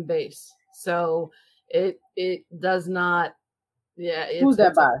got some bass. So it does not. Yeah. Who's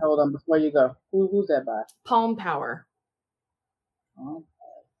that by? Hold on, before you go. Who's that by? Palm Power. Oh.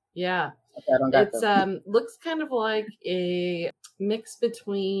 Yeah. Okay, I don't got it's looks kind of like a mix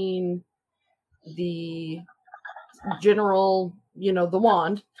between the general, the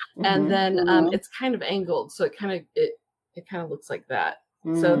wand, and then it's kind of angled, so it kind of looks like that.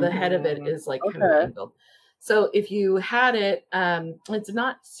 So the head of it is like kind of angled. So if you had it, it's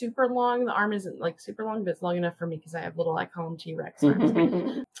not super long. The arm isn't like super long, but it's long enough for me because I call them T-Rex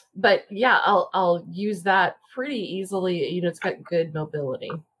arms. But yeah, I'll use that pretty easily. It's got good mobility.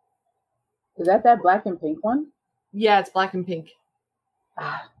 Is that black and pink one? Yeah, it's black and pink.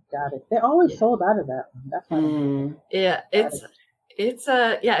 Got it. They're always sold out of that one. That's funny. Yeah, it's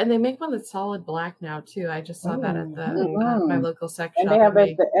and they make one that's solid black now too. I just saw that at my local sex shop. And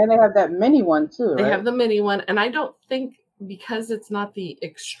they have that mini one too. They have the mini one, and I don't think, because it's not the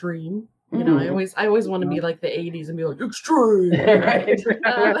extreme. I always want to be like the 80s and be like extreme. Right.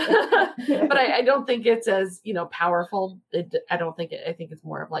 But I don't think it's as powerful. I think it's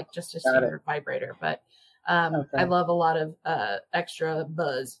more of like just a standard vibrator. But I love a lot of extra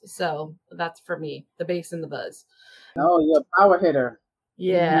buzz. So that's for me, the bass and the buzz. Oh, you're a power hitter.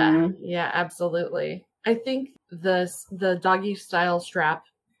 Yeah, yeah, absolutely. I think the doggy style strap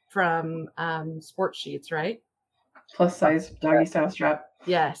from Sport Sheets, right? Plus size doggy style strap.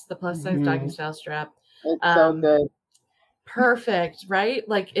 Yes, the plus size doggy style strap. It's so good. Perfect, right?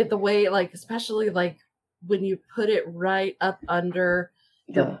 Like the way, especially when you put it right up under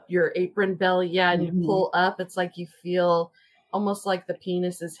your apron belly, and you pull up, it's like you feel almost like the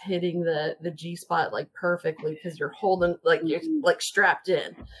penis is hitting the G spot perfectly, because you're holding you're strapped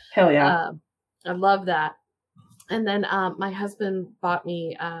in. Hell yeah. I love that. And then my husband bought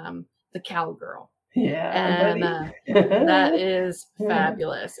me the Cowgirl. Yeah, and that is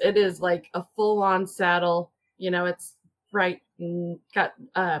fabulous. It is like a full-on saddle. It's bright and got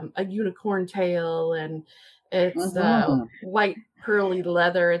a unicorn tail, and it's white pearly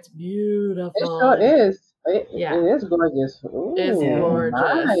leather. It's beautiful. It sure is. It is gorgeous. Ooh, it's gorgeous.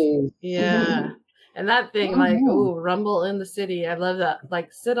 Nice. Yeah. And that thing, rumble in the city. I love that.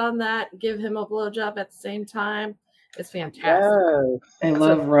 Sit on that, give him a blowjob at the same time. It's fantastic. Yes. I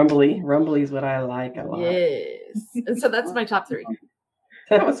love Rumbly. Rumbly is what I like a lot. Yes. And so that's my top 3.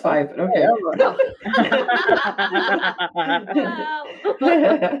 That was 5, but okay.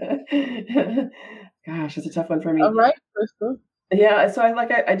 Gosh, it's a tough one for me. All right, Chrystal. Yeah, so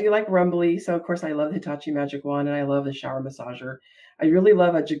I do like Rumbly. So of course I love the Hitachi Magic Wand, and I love the shower massager. I really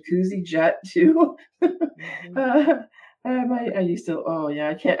love a jacuzzi jet too. I used to. Oh yeah,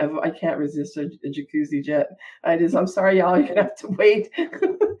 I can't resist a jacuzzi jet. I'm sorry, y'all. You're gonna have to wait.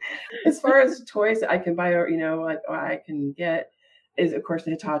 As far as toys I can buy, or like I can get, is of course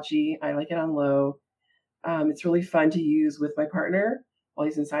the Hitachi. I like it on low. It's really fun to use with my partner while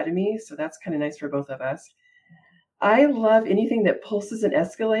he's inside of me, so that's kind of nice for both of us. I love anything that pulses and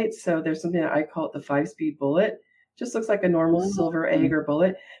escalates. So there's something that I call it the 5-speed bullet. Just looks like a normal silver egg or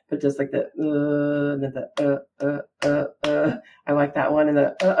bullet, but just like the and then the I like that one, and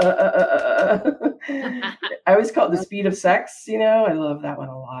the I always call it the speed of sex. I love that one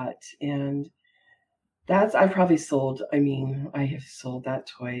a lot, and I've probably sold. I mean, I have sold that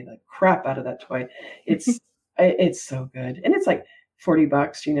toy, the crap out of that toy. It's so good, and it's like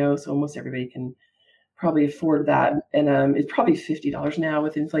 $40. So almost everybody can probably afford that, and it's probably $50 now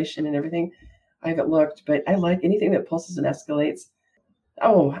with inflation and everything. I haven't looked, but I like anything that pulses and escalates.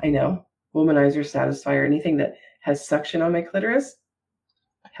 Oh, I know. Womanizer, satisfier, anything that has suction on my clitoris.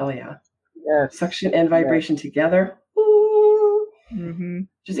 Hell yeah. Yes. Suction and vibration together. Ooh. Mm-hmm.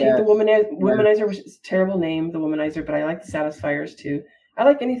 Just hate the womanizer, which is a terrible name, the womanizer, but I like the satisfiers too. I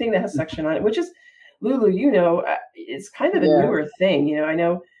like anything that has suction on it, which is, Lulu, it's kind of a newer thing. I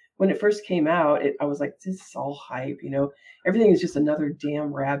know when it first came out, I was like, this is all hype. Everything is just another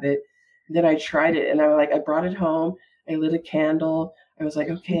damn rabbit. Then I tried it, and I brought it home. I lit a candle. I was like,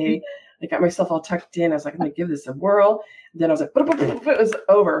 okay. I got myself all tucked in. I was like, I'm going to give this a whirl. And then I was like, it was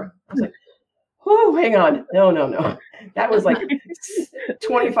over. I was like, oh, hang on. No. That was like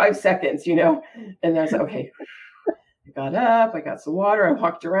 25 seconds, And then I was like, okay. I got up. I got some water. I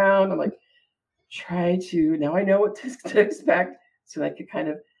walked around. I'm like, now I know what to expect. So I could kind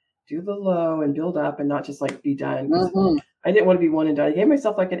of do the low and build up and not just like be done. Mm-hmm. I didn't want to be one and done. I gave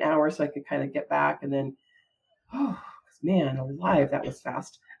myself like an hour so I could kind of get back, and then, man, alive, that was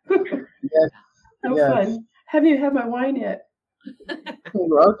fast. Yes. Fun. Have you had my wine yet?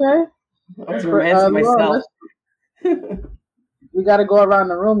 Okay. I was romancing myself. We got to go around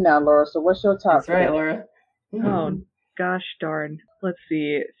the room now, Laura. So what's your top? That's right, Laura. Mm-hmm. Oh, gosh darn. Let's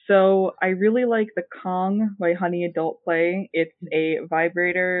see. So I really like the Kong by Honey Adult Play. It's a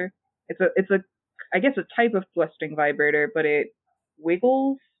vibrator. It's a I guess a type of thrusting vibrator, but it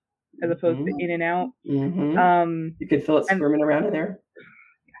wiggles as opposed to in and out. Mm-hmm. You could feel it squirming around in there.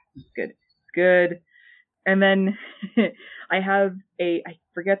 Yeah, good. And then I have I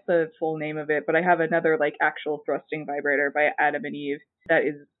forget the full name of it, but I have another like actual thrusting vibrator by Adam and Eve that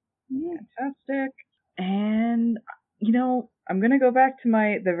is fantastic. And I'm gonna go back to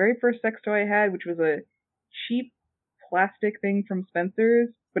the very first sex toy I had, which was a cheap plastic thing from Spencer's,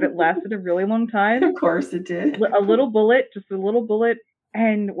 but it lasted a really long time. Of course it did. Just a little bullet.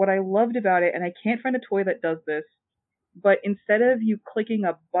 And what I loved about it, and I can't find a toy that does this, but instead of you clicking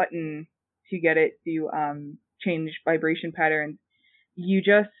a button to get it to change vibration patterns,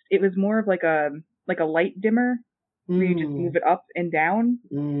 it was more of like a light dimmer where you just move it up and down.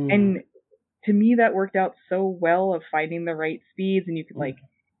 And to me, that worked out so well of finding the right speeds, and you could like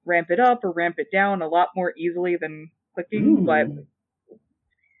ramp it up or ramp it down a lot more easily than clicking. But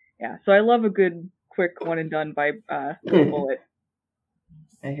yeah, so I love a good quick one and done by bullet.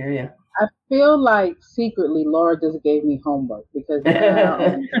 I hear you. I feel like secretly Laura just gave me homework, because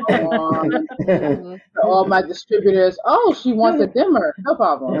now all my distributors, she wants a dimmer. No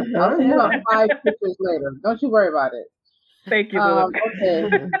problem. I'll send you about 5 pictures later. Don't you worry about it. Thank you, Lulu. Okay.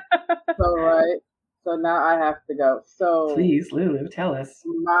 So now I have to go. So please, Lulu, tell us.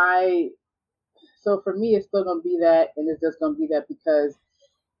 So for me, it's still gonna be that, and it's just gonna be that because,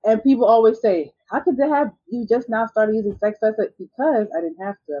 and people always say, how could they have you just now started using sex toys? Because I didn't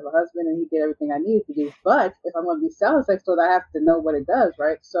have to. I have a husband, and he did everything I needed to do. But if I'm going to be selling sex toys, I have to know what it does,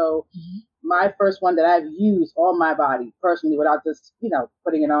 right? So my first one that I've used on my body personally, without just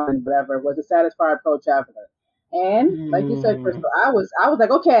putting it on and whatever, was a Satisfier Pro Traveler. And like you said, Chrystal, I was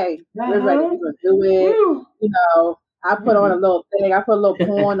like, okay, we're ready. We're gonna do it. I put on a little thing. I put a little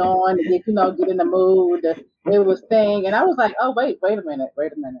porn on to get in the mood. It was thing, and I was like, oh wait a minute.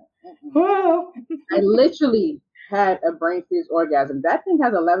 I literally had a brain freeze orgasm. That thing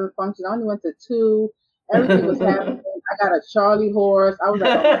has 11 functions. I only went to 2. Everything was happening. I got a Charlie horse. I was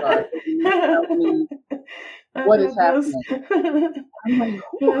like, oh my God, what is happening? I'm like,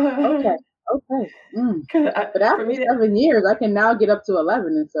 okay. But after 7 years, I can now get up to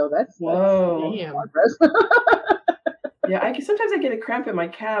 11, and so that's progress. Yeah, sometimes I get a cramp in my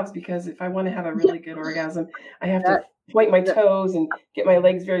calves, because if I want to have a really good orgasm, I have to point my toes and get my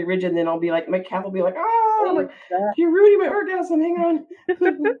legs very rigid, and then I'll be like, my calf will be like, you're ruining my orgasm. Hang on.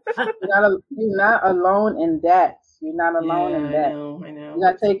 You're not alone in that. You're not alone in that. I know. You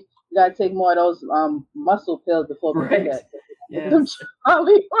gotta take You gotta take more of those muscle pills before we do Right. that. Yes.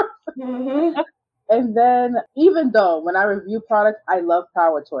 Mm-hmm. And then, even though when I review products, I love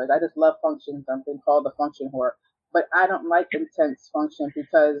power toys. I just love function, something called the function whore. But I don't like intense function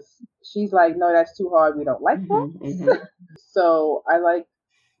because she's like, no, that's too hard. We don't like that. Mm-hmm. So I like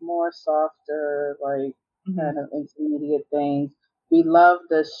more softer, like Mhm. kind of intermediate things. We love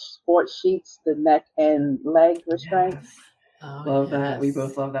the sports sheets, the neck and leg restraints. Yes. Oh, Love that. We yes.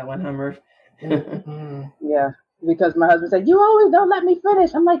 both love that one, Merf. Mhm. Yeah. Because my husband said, you always don't let me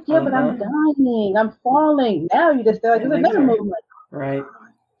finish. I'm like, yeah, but I'm dying. I'm falling. Now you just stay like, My there's legs another are- move. I'm like, Right.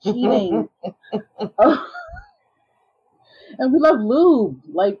 cheating. Oh. And we love lube.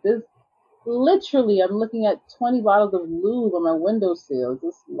 Like this, literally, I'm looking at 20 bottles of lube on my windowsill.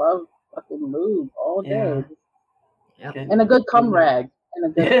 Just love fucking lube all day. Yep. Good. And a good cum rag. And a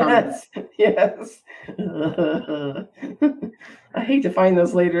good cum rag. Yes. I hate to find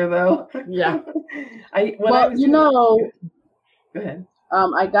those later, though. Yeah. Go ahead.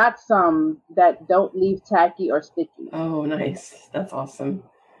 I got some that don't leave tacky or sticky. Oh, nice. That's awesome.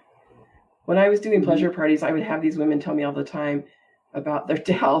 When I was doing pleasure parties, I would have these women tell me all the time about their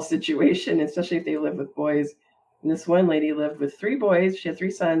towel situation, especially if they live with boys. And this one lady lived with 3 boys. She had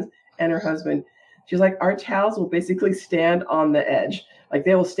 3 sons and her husband. She was like, our towels will basically stand on the edge. Like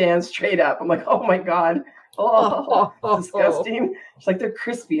they will stand straight up. I'm like, oh my God. Oh, disgusting. She's like, they're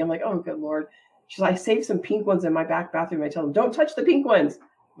crispy. I'm like, oh, good Lord. She's like, I saved some pink ones in my back bathroom. I tell them, don't touch the pink ones.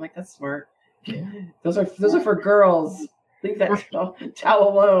 I'm like, that's smart. Yeah. Those are for girls. Leave that towel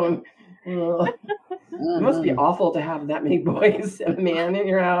alone. It must be awful to have that many boys and a man in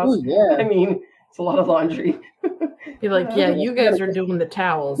your house. Ooh, yeah. I mean, it's a lot of laundry. Be like, yeah, you guys are doing the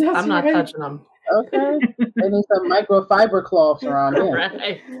towels. That's I'm not right. touching them. Okay. They need some microfiber cloths around here.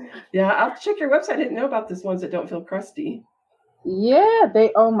 Right. Yeah, I'll check your website. I didn't know about this ones that don't feel crusty. Yeah,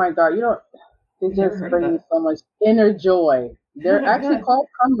 oh my God, they just bring me so much inner joy. They're actually called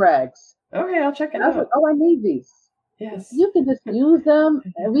cum rags. Okay, I'll check it And I was out. like, oh, I need these. Yes. You can just use them.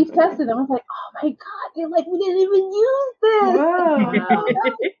 And we've tested them. I was like, oh my God, they're like, we didn't even use this. Wow.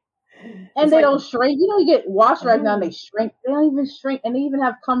 And they don't shrink. You get wash right now and they shrink. They don't even shrink. And they even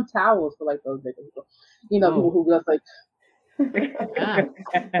have cum towels for like those bigger people. People who just like. Yeah.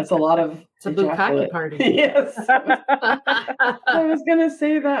 That's a lot of. It's a bukkake party. Yes. I was going to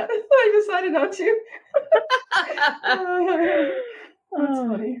say that. I decided not to. That's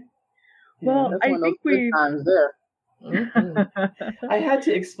funny. Well, I think we. Times there. I had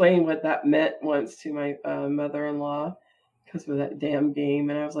to explain what that meant once to my mother-in-law because of that damn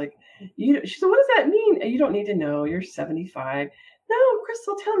game, and I was like, she said, "What does that mean? You don't need to know. You're 75." No,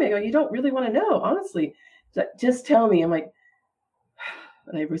 Chrystal, tell me. I go, you don't really want to know, honestly. Just tell me. I'm like,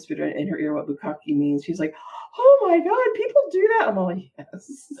 and I whispered in her ear what bukkake means. She's like, oh my God, people do that. I'm like,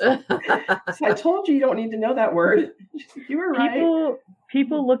 yes. So I told you don't need to know that word. You were right.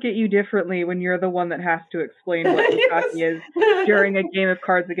 People look at you differently when you're the one that has to explain what bukkake is during a game of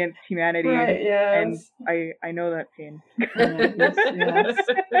Cards Against Humanity. Right, yes. And I know that pain. Yes.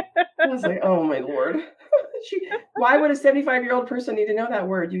 I was like, oh my Lord. Why would a 75-year-old person need to know that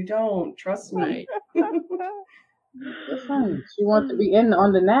word? You don't. Trust me. Right. That's fine. She wants to be in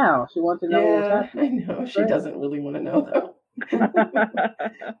on the now. She wants to know what's happening. I know. She doesn't really want to know, though.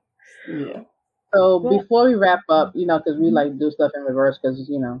 Yeah. So before we wrap up, because we like do stuff in reverse because,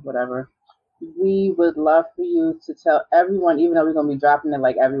 whatever. We would love for you to tell everyone, even though we're going to be dropping it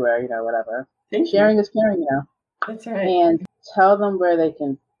like everywhere, whatever. Sharing is caring, That's right. And tell them where they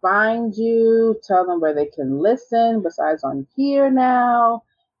can find you. Tell them where they can listen besides on here now.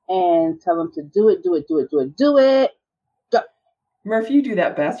 And tell them to do it. Go. Merf, you do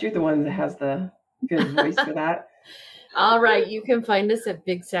that best. You're the one that has the good voice for that. All right. You can find us at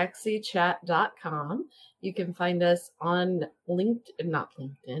bigsexychat.com. You can find us on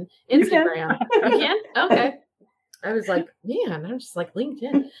Instagram. You can? Okay. I was like, man, I'm just like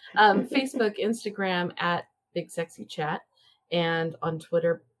LinkedIn. Facebook, Instagram at Big Sexy Chat, and on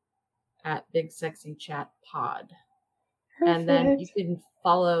Twitter at Big Sexy Chat Pod. Perfect. And then you can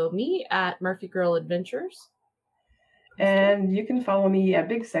follow me at Murphy Girl Adventures. And you can follow me at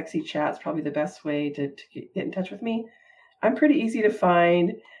Big Sexy Chat. It's probably the best way to get in touch with me. I'm pretty easy to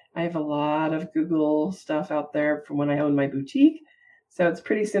find. I have a lot of Google stuff out there from when I owned my boutique. So it's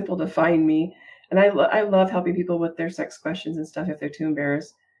pretty simple to find me. And I love helping people with their sex questions and stuff. If they're too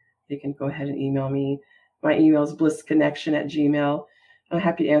embarrassed, they can go ahead and email me. My email is blissconnection@gmail.com. I'm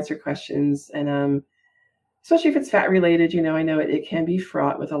happy to answer questions. And especially if it's fat related, I know it can be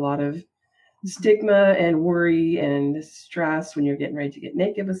fraught with a lot of stigma and worry and stress when you're getting ready to get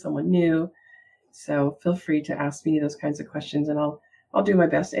naked with someone new. So feel free to ask me those kinds of questions, and I'll I'll do my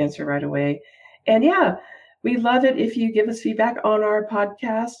best to answer right away. And yeah, we love it if you give us feedback on our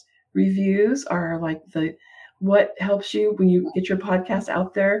podcast. Reviews are like what helps you when you get your podcast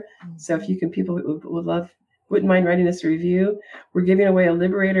out there. So if you can, people wouldn't mind writing us a review. We're giving away a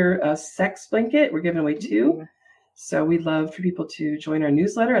Liberator sex blanket. We're giving away 2. So we'd love for people to join our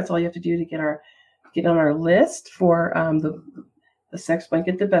newsletter. That's all you have to do to get on our list for the sex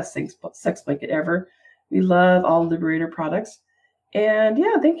blanket, the best sex blanket ever. We love all Liberator products. And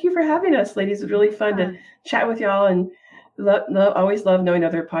yeah, thank you for having us, ladies. It was really fun to chat with y'all, and always love knowing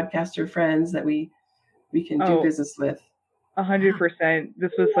other podcaster friends that we can do business with. 100%.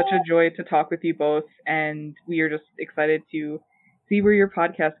 This was such a joy to talk with you both, and we are just excited to see where your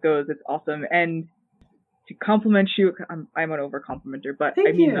podcast goes. It's awesome. And to compliment you, I'm an over-complimenter, but Thank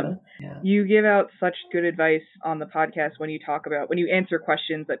I mean you. them. Yeah. You give out such good advice on the podcast when you answer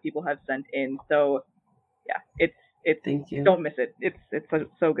questions that people have sent in. So yeah, it's Thank you. Don't miss it. It's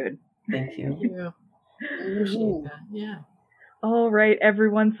so good. Thank you. Appreciate that. Yeah. All right,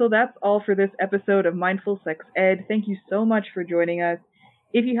 everyone. So that's all for this episode of Mindful Sex Ed. Thank you so much for joining us.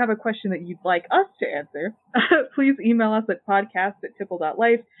 If you have a question that you'd like us to answer, please email us at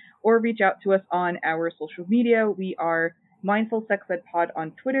podcast@tickle.life or reach out to us on our social media. We are Mindful Sex Ed Pod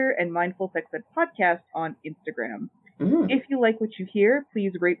on Twitter and Mindful Sex Ed Podcast on Instagram. If you like what you hear,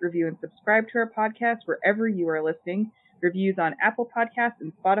 please rate, review, and subscribe to our podcast wherever you are listening. Reviews on Apple Podcasts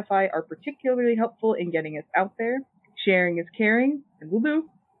and Spotify are particularly helpful in getting us out there. Sharing is caring, and woo-boo.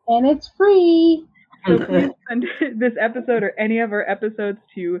 And it's free. So please send this episode or any of our episodes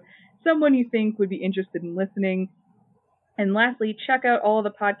to someone you think would be interested in listening. And lastly, check out all of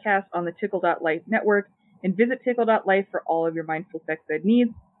the podcasts on the Tickle.life network and visit Tickle.life for all of your mindful sex ed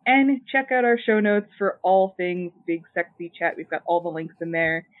needs. And check out our show notes for all things Big Sexy Chat. We've got all the links in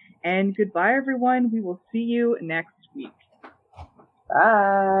there. And goodbye, everyone. We will see you next week.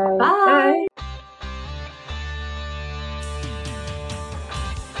 Bye. Bye.